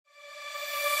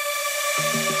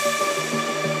Hey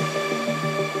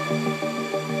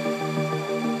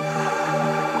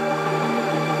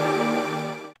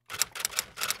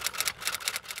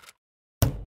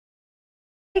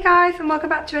guys, and welcome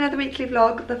back to another weekly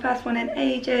vlog, the first one in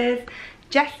ages.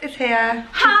 Jess is here.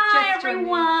 Hi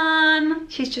everyone!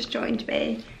 She's just joined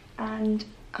me and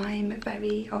I'm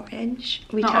very orange.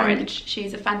 Not orange,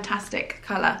 she's a fantastic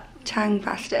colour.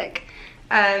 Tang-fastic.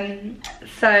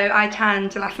 So I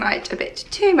tanned last night a bit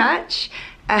too much.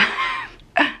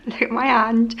 Look at my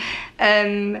hand.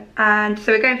 And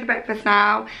so we're going for breakfast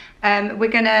now. We're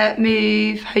gonna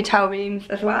move hotel rooms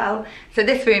as well. So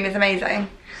this room is amazing.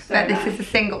 But this is a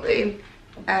single room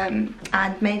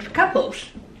and made for couples.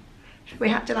 So we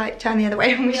had to like turn the other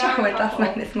way when we showered last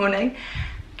night this morning.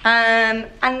 And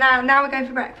now we're going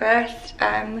for breakfast.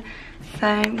 So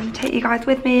I'm going to take you guys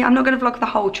with me. I'm not going to vlog the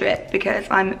whole trip because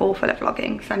I'm awful at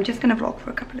vlogging. So I'm just going to vlog for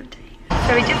a couple of days.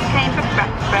 So we just came for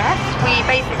breakfast. We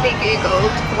basically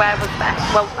googled where was best.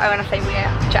 Well, when I say we,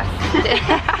 Jess did.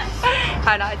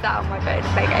 And I sat on my phone to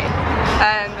play games.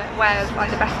 Where's like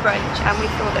the best brunch, and we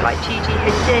saw that like Gigi who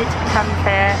did come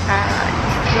here, and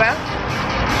who else?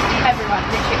 Everyone,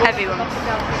 literally. Everyone.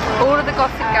 All of the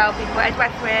Gossip Girl people, Ed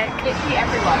Westwick. Literally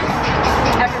everyone.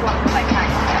 Everyone was like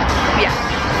nice. Yeah.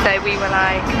 So we were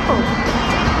like, oh,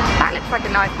 that looks like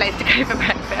a nice place to go for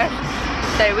breakfast.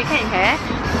 So we came here,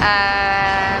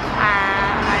 and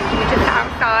we were just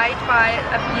outside by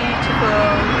a beautiful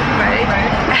road.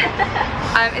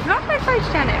 It's not the most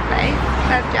photogenic place.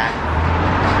 There's Jen.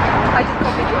 I just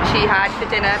copied what she had for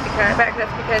dinner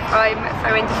breakfast because I'm so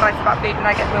indecisive about food and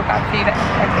I get real bad food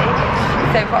heavy.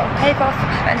 So we've got paper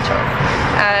suspensions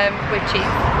with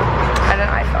cheese and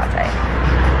an iced latte.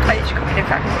 I literally copied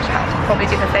exactly what she had. Probably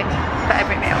do the same for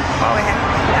every meal while we're here.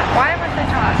 Yeah. Why am I so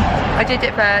tired? I did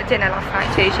it for dinner last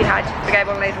night too. She had spaghetti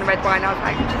bolognese and red wine. I was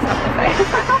like, just have the same.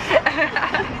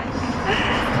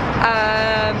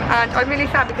 And I'm really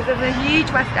sad because there's a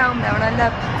huge West Elm there and I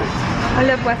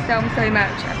love West Elm so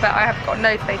much, but I have got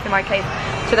no space in my case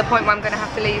to the point where I'm going to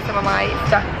have to leave some of my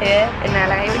stuff here in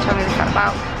LA, which I'm really sad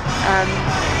about.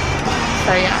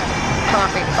 So yeah,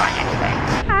 can't really buy anything.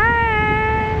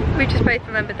 Hi! We just both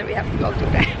remembered that we haven't vlogged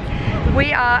all day.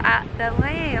 We are at the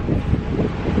Lamb.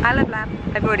 I love lamb.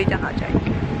 I've already done that joke.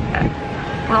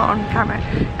 Not on camera.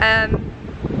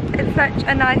 It's such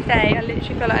a nice day. I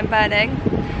literally feel like I'm burning.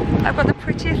 I've got the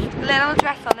prettiest little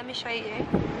dress on. Let me show you.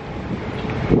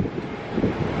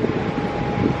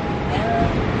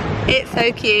 It's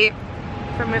so cute.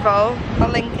 From Revolve. I'll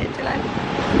link it to them.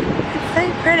 It's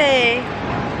so pretty.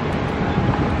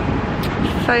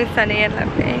 So sunny and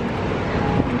lovely.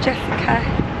 And Jessica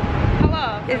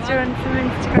is doing some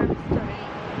Instagram story.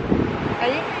 Are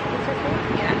you?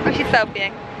 Yeah. Oh, she's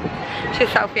selfieing. She's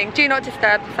selfieing. Do not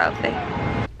disturb the selfie.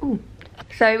 Ooh.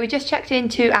 So we just checked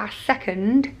into our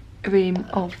second room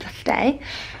of the stay.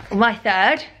 My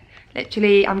third.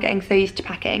 Literally, I'm getting so used to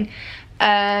packing.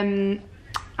 And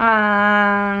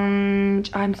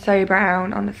I'm so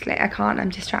brown, honestly. I can't. I'm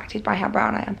distracted by how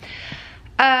brown I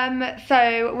am.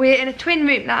 So we're in a twin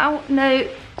room now. No,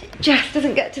 Jess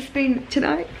doesn't get to spoon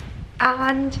tonight.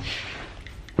 And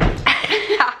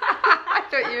I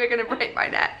thought you were gonna break my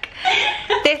neck.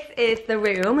 This is the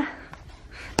room.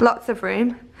 Lots of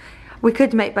room. We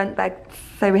could make bunk beds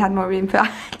so we had more room for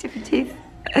activities.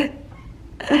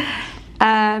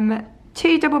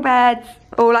 2 double beds,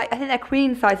 or like I think they're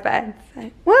queen size beds.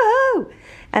 So, woohoo!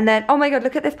 And then oh my god,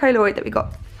 look at this Polaroid that we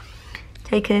got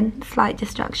taken. Slight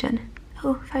distraction.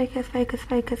 Oh, focus, focus,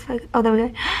 focus, focus. Oh, there we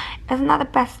go. Isn't that the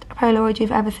best Polaroid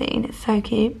you've ever seen? It's so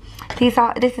cute. This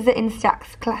is the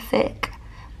Instax Classic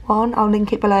one. I'll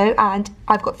link it below. And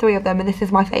I've got 3 of them, and this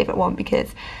is my favourite one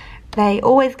because they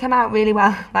always come out really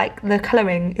well. Like, the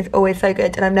colouring is always so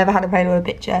good, and I've never had a Polaroid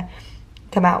picture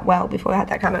come out well before I had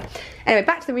that camera. Anyway,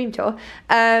 back to the room tour.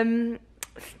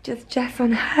 Just Jess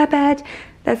on her bed.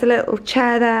 There's a little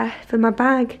chair there for my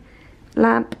bag.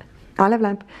 Lamp. I love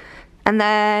lamp. And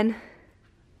then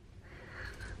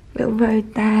little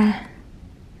road there,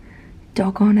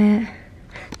 dog on it.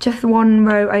 Just 1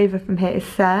 row over from here is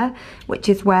Sir, which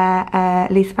is where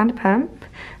Lisa Vanderpump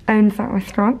owns that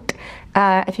restaurant.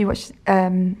 If you watch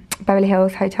Beverly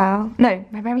Hills Hotel, no,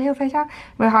 Beverly Hills Hotel,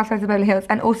 Real Housewives of Beverly Hills,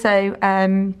 and also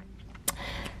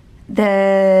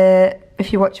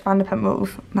if you watch Vanderpump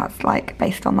Rules, that's like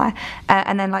based on there.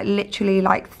 And then like literally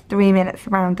like 3 minutes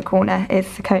around the corner is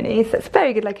Saucony's. So it's a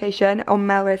very good location on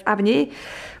Melrose Avenue.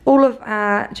 All of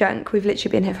our junk, we've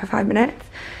literally been here for 5 minutes.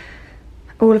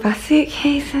 All of our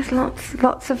suitcases,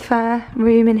 lots of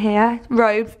room in here.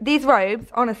 Robes, these robes,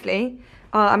 honestly,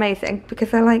 are amazing because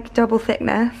they're like double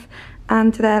thickness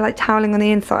and they're like toweling on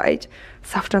the inside,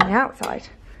 soft on the outside.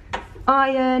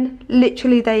 iron,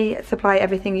 literally they supply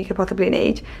everything you could possibly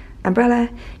need. Umbrella,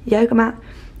 yoga mat,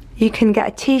 you can get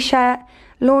a t-shirt,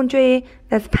 laundry,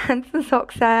 there's pants and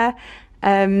socks there,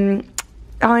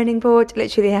 ironing board,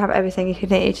 literally they have everything you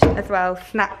could need as well,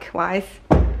 snack wise.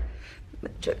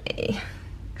 Literally,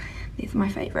 these are my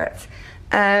favourites.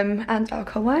 And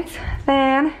alcohol wise.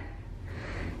 Then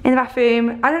in the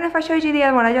bathroom, I don't know if I showed you the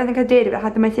other one, I don't think I did, but it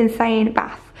had the most insane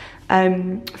bath.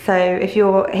 So if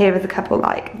you're here as a couple,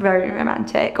 like very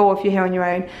romantic, or if you're here on your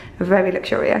own, very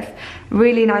luxurious.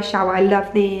 Really nice shower. I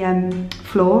love the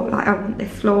floor. Like I want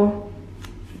this floor.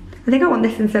 I think I want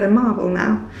this instead of marble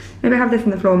now. Maybe I have this on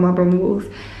the floor and marble on the walls.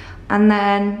 And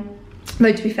then,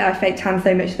 though to be fair, I fake tan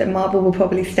so much that marble will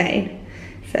probably stain.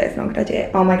 So it's not a good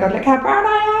idea. Oh my god, look how brown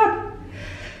I am!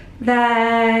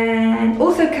 Then,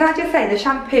 also can I just say, the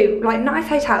shampoo, like nice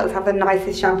hotels have the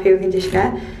nicest shampoo and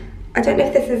conditioner. I don't know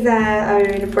if this is their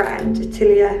own brand,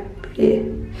 Atilia.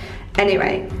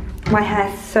 Anyway, my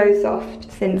hair's so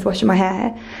soft since washing my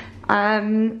hair.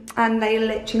 And they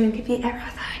literally give you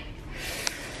everything.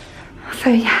 So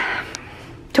yeah,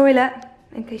 toilet,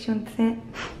 in case you want to see it.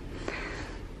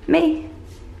 Me.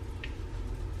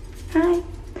 Hi.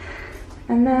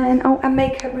 And then, oh, a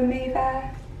makeup remover.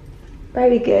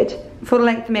 Very good. Full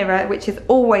length mirror, which is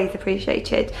always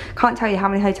appreciated. Can't tell you how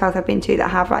many hotels I've been to that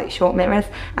have like short mirrors,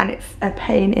 and it's a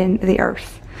pain in the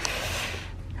earth.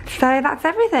 So that's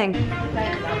everything.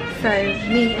 So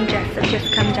me and Jess have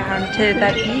just come down to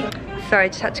the, sorry,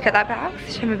 just had to cut that bit out,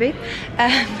 show my boob.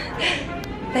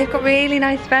 They've got really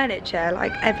nice furniture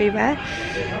like everywhere,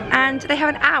 and they have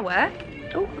an hour.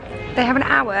 Oh, they have an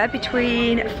hour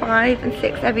between 5 and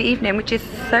 6 every evening, which is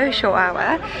so short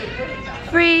hour.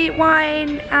 Free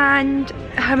wine and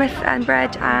hummus and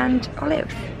bread and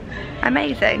olives.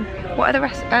 Amazing. What other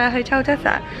hotel does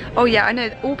that? Oh yeah, I know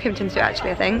all Kimptons do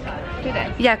actually, I think. Do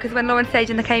they? Yeah, because when Lauren stayed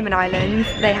in the Cayman Islands,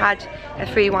 they had a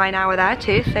free wine hour there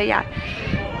too. So yeah,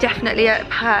 definitely a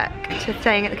perk to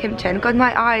staying at the Kimpton. God,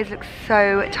 my eyes look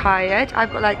so tired.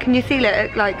 I've got like, can you see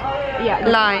it? Like yeah,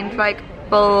 lines, like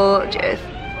bulges.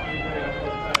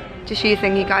 Just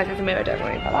using you guys as a mirror, don't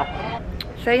worry about that.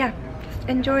 So yeah, just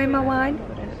enjoying my wine.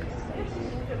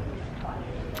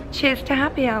 Cheers to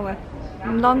happy hour.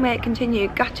 Long may it continue.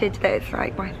 Gutted that it's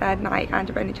like my 3rd night and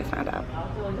I've only just found out.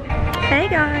 Hey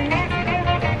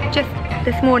guys! Just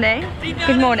this morning,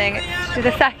 good morning, it's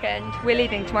the 2nd, we're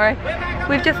leaving tomorrow.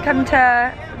 We've just come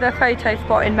to the photo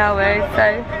spot in Melrose,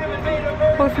 so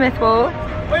Paul Smith Wall,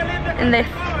 in this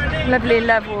lovely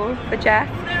level for Jess.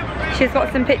 She's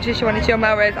got some pictures she wanted to on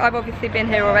Melrose. I've obviously been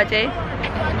here already,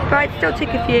 but I'd still take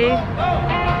a few.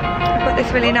 I've got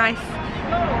this really nice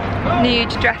nude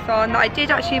dress on that I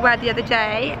did actually wear the other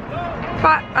day,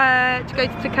 but to go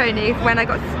to Tacconi's when I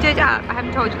got stood up. I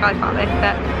haven't told you guys about this,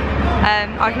 but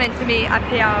I was meant to meet a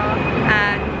PR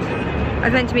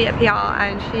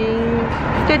and she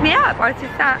stood me up. I was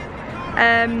just sat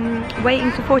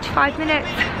waiting for 45 minutes,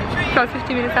 so I was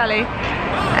 15 minutes early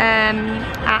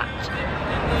at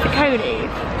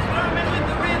Tacconi's.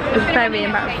 It was very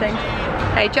embarrassing.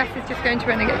 Hey, Jess is just going to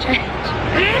run and get changed.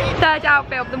 3rd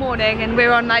outfit of the morning and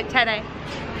we're on like 10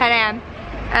 a.m.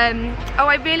 Oh,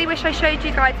 I really wish I showed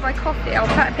you guys my coffee. I'll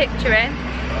put a picture in.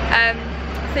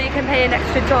 So you can pay an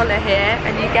extra $1 here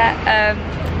and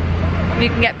you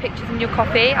can get pictures in your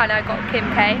coffee. And I got Kim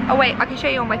K. Oh wait, I can show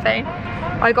you on my phone.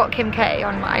 I got Kim K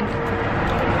on mine.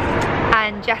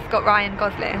 And Jess got Ryan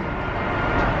Gosling.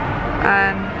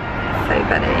 So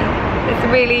funny. It's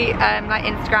a really like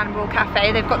Instagrammable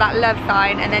cafe. They've got that love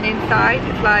sign, and then inside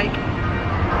it's like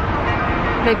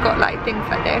they've got like things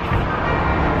like this.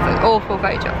 So it's awful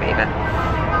photography, but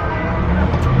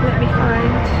let me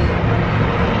find.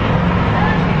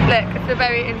 Look, it's a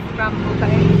very Instagrammable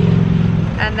place.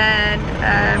 And then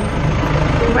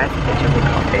where's the picture of the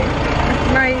coffee?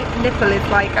 My nipple is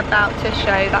like about to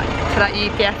show that to that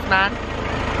UPS man.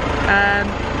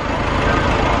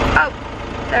 Oh,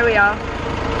 there we are.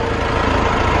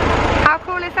 How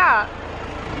cool is that?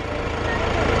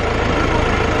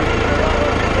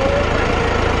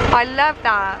 I love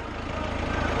that.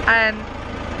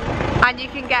 And you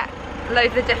can get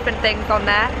loads of different things on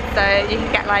there. So you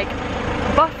can get like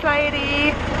boss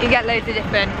lady, you get loads of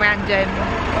different random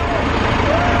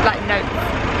like notes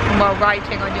while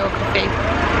writing on your coffee.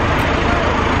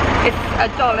 It's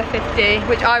 $1.50,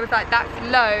 which I was like, that's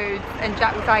loads, and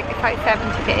Jack was like, it's like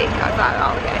 70p. I was like,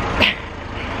 oh okay.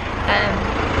 Yeah.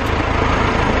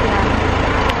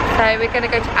 So we're going to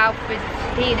go to Alfred's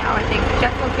Tea now, I think. Jess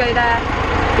wants to go there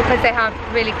because they have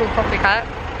really cool coffee cups.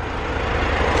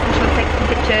 And she wants to take some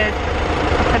pictures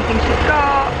of something she's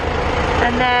got.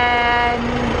 And then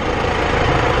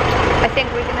I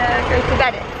think we're going to go to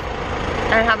Venice.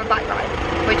 and have a bike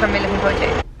ride, which I'm really looking forward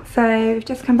to. So we've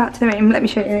just come back to the room. Let me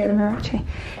show you the mirror actually.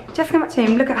 Just come back to the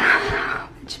room. Look at how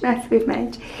much mess we've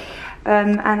made.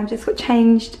 And I've just got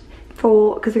changed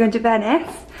for, because we're going to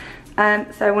Venice.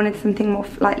 So I wanted something more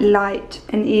like light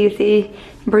and easy,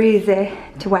 breezy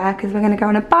to wear, because we're going to go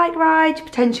on a bike ride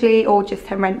potentially, or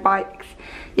just rent bikes.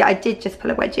 Yeah, I did just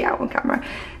pull a wedgie out on camera.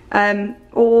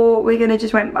 Or we're going to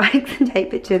just rent bikes and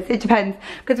take pictures. It depends,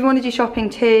 because we want to do shopping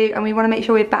too, and we want to make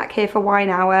sure we're back here for wine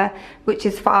hour, which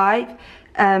is 5,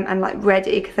 and like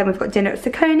ready, because then we've got dinner at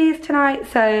Sacconi's tonight.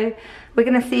 So we're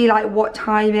going to see like what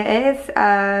time it is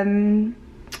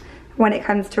when it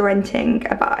comes to renting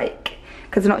a bike,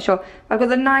 because I'm not sure. I've got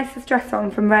the nicest dress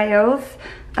on from Rails.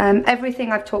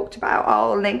 Everything I've talked about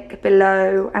I'll link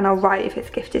below, and I'll write if it's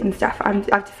gifted and stuff.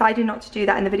 I've decided not to do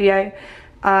that in the video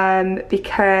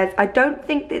because I don't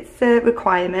think it's a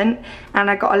requirement,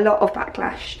 and I got a lot of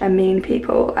backlash and mean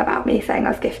people about me saying I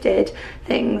was gifted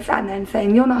things and then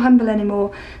saying you're not humble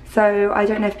anymore. So I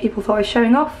don't know if people thought I was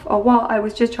showing off or what. I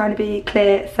was just trying to be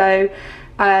clear. So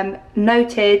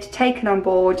noted, taken on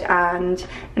board, and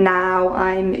now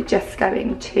I'm just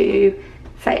going to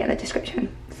say it in the description.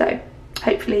 So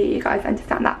hopefully you guys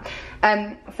understand that.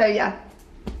 So yeah,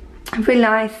 really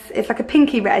nice. It's like a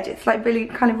pinky red. It's like really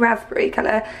kind of raspberry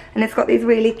colour, and it's got these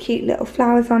really cute little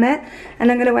flowers on it.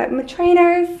 And I'm going to wear my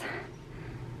trainers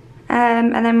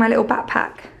and then my little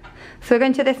backpack. So we're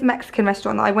going to this Mexican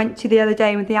restaurant that I went to the other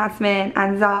day with Yasmin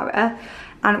and Zara,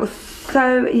 and it was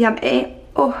so yummy.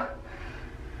 Oh,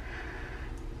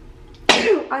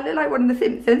 I look like one of the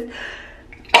Simpsons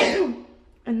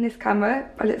in this camera.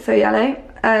 I look so yellow.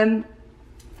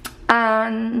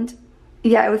 And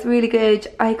yeah, it was really good.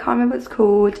 I can't remember what it's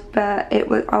called, but it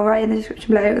was, I'll write in the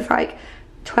description below. It was like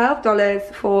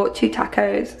 $12 for 2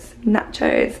 tacos, some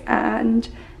nachos, and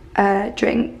a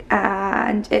drink.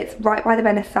 And it's right by the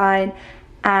Venice sign,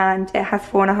 and it has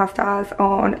 4.5 stars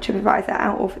on TripAdvisor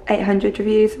out of 800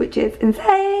 reviews, which is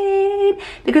insane.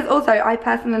 Because also, I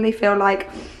personally feel like,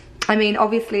 I mean,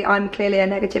 obviously I'm clearly a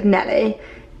negative Nelly,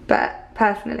 but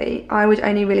personally I would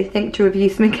only really think to review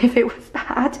something if it was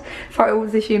bad. So I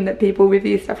always assume that people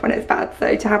review stuff when it's bad,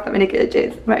 so to have that many good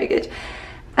is very good.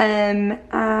 And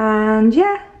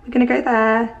yeah, we're gonna go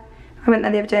there. I went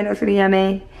there the other day and it was really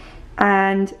yummy.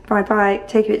 And ride bike,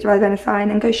 take a picture by the Venice sign,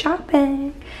 and go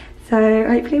shopping. So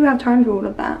hopefully we'll have time for all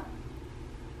of that.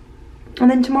 And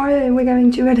then tomorrow we're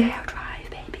going to Rodeo Drive,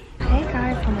 baby. Hey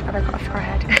guys, oh my god, I've got a sore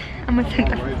head. I'm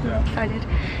excited.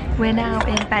 We're now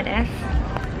in Venice,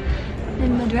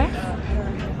 in my dress,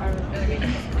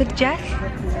 with Jess.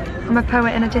 I'm a poet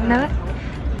and I didn't know it.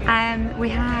 We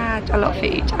had a lot of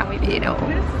food and we've eaten it all.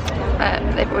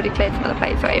 They've already cleared some other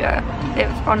plates over. It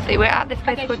was honestly, we're at this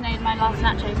place called... I made my last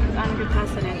nachos because I'm a good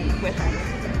person and we're friends.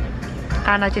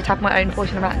 And I did have my own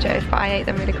portion of nachos, but I ate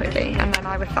them really quickly, and then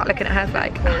I was sat looking at hers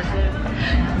like...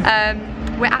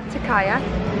 we're at Takaya.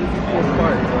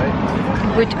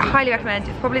 Would highly recommend.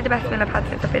 It's probably the best meal I've had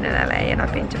since I've been in LA, and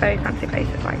I've been to very fancy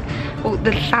places. Like, well,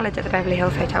 the salad at the Beverly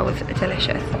Hills Hotel was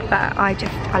delicious, but I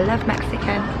love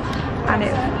Mexican, and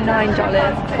it's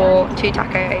 $9 for 2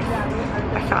 tacos,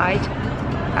 a side,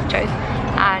 nachos,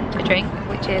 and a drink,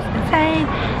 which is insane.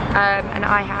 And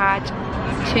I had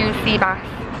 2 sea bass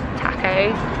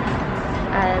tacos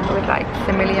with like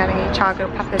some really yummy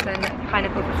chargo peppers and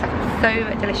pineapples and stuff. So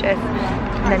delicious.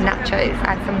 And then nachos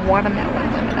and some watermelon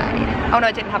lemonade. Oh no,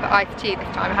 I didn't have iced tea this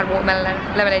time. I had watermelon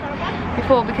lemonade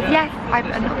before, because yes, I've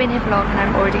not been here for long and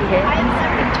I'm already here in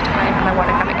winter time and I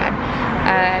want to come again.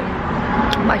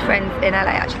 My friend's in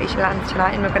LA actually, she lands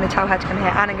tonight, and we're going to tell her to come here,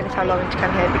 and I'm going to tell Lauren to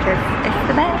come here because it's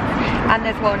the best. And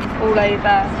there's one all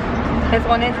over. There's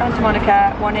one in Santa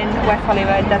Monica, one in West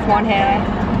Hollywood, there's one here,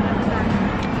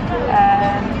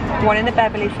 one in the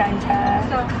Beverly Center.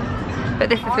 But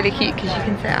this is really cute because you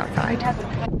can sit outside.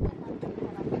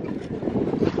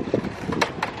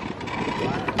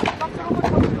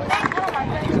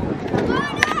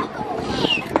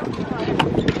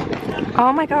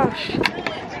 Oh my gosh.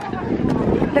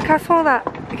 Look how small that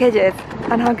kid is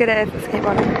and how good it is at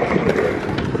skateboarding.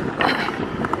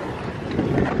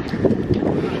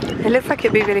 It looks like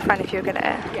it'd be really fun if you were good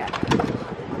at it. Yeah.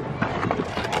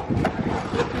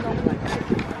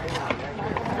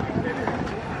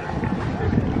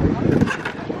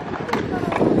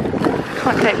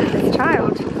 Can't cope with this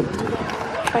child.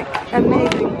 It's like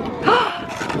amazing. Oh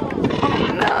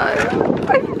no!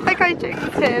 I think I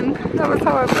jinxed him. That was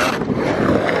horrible.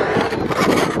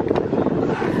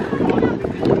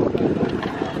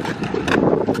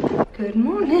 Good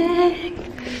morning,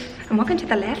 and welcome to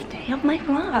the last day of my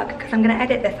vlog, because I'm going to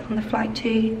edit this on the flight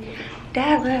to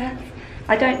Dallas.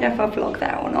 I don't know if I'll vlog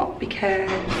there or not, because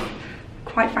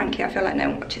quite frankly, I feel like no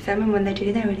one watches them, and when they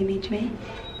do, they're really mean to me.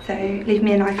 So leave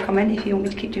me a nice comment if you want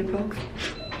me to keep doing vlogs.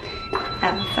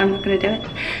 So I'm not going to do it.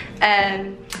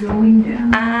 And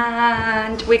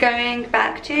we're going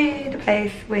back to the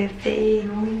place with the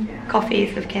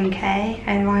coffees of Kim K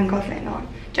and Ryan Gosling on.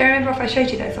 Don't remember if I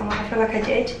showed you those on. I feel like I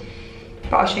did,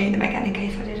 but I'll show you them again in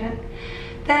case I didn't.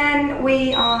 Then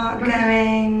we are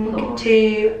going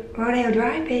to Rodeo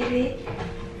Drive, baby.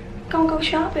 Go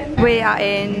shopping. We are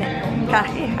in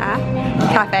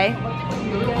cafe.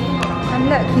 And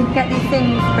look, you can get these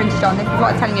things printed on. This is what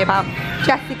I was telling you about.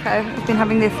 Jessica has been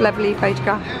having this lovely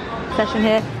photograph session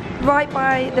here, right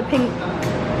by the pink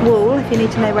wall, if you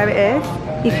need to know where it is.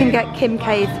 You can get Kim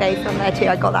K's face on there too.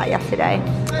 I got that yesterday.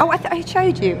 Oh, I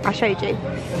showed you. I showed you.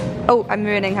 Oh, I'm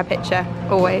ruining her picture,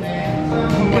 always.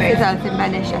 This is us in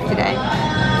Venice yesterday.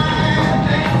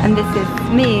 And this is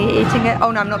me eating it. Oh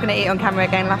no, I'm not going to eat on camera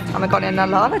again. Last time I got in a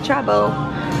lot of trouble.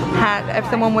 If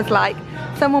someone was like,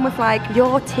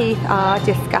 your teeth are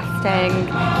disgusting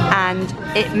and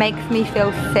it makes me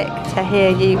feel sick to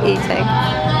hear you eating.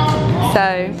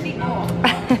 So,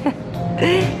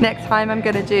 next time I'm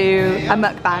gonna do a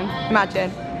mukbang,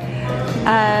 imagine.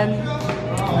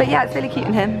 But yeah, it's really cute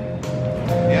in him.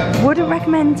 Wouldn't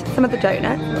recommend some of the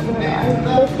donuts.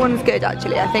 This one's good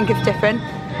actually, I think it's different.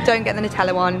 Don't get the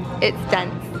Nutella one, it's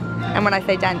dense. And when I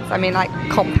say dense, I mean like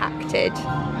compacted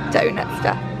donut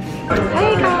stuff.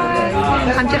 Hey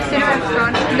guys, I'm just in a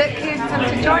restaurant. Look who's come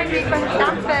to join me from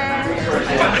Stanford.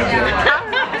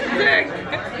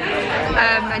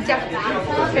 And Jessica.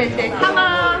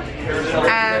 Hello.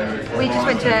 We just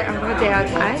went to a holiday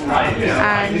outside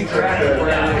and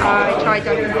I tried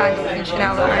Dunkin' Sandals and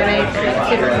Chanel that are amazing. I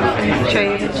can show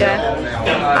you the picture. I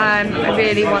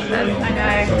really want them. I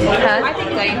know. Huh? I think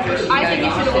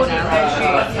you should order those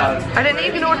shoes. I don't think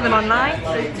you can order them online.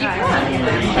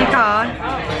 You can't.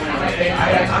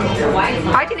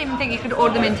 I didn't even think you could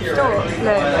order them into stores.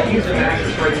 Look.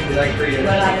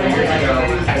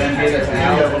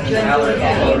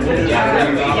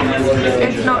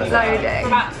 It's not loading.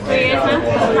 About 3 years now.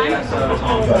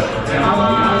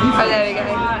 Oh, there we go.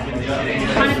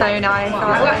 That's so nice.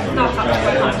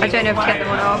 I don't know if to get them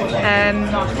or not.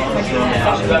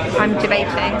 I'm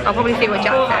debating. I'll probably see what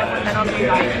Jack says and then I'll go.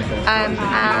 And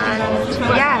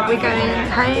yeah, we're going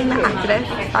home after this.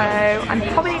 So I'm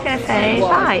probably going to say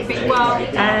bye. So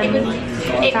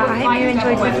I hope you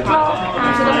enjoyed this vlog.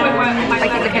 I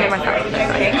keep looking at my phone. I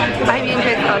hope you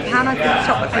enjoyed the vlog. How nice is the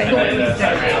chocolate cream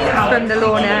from the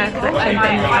Lorna collection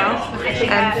bin as well.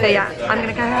 So yeah, I'm going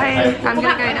to go home. I'm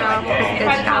going to go now because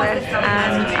it's Dallas.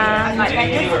 And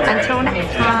until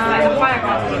next time.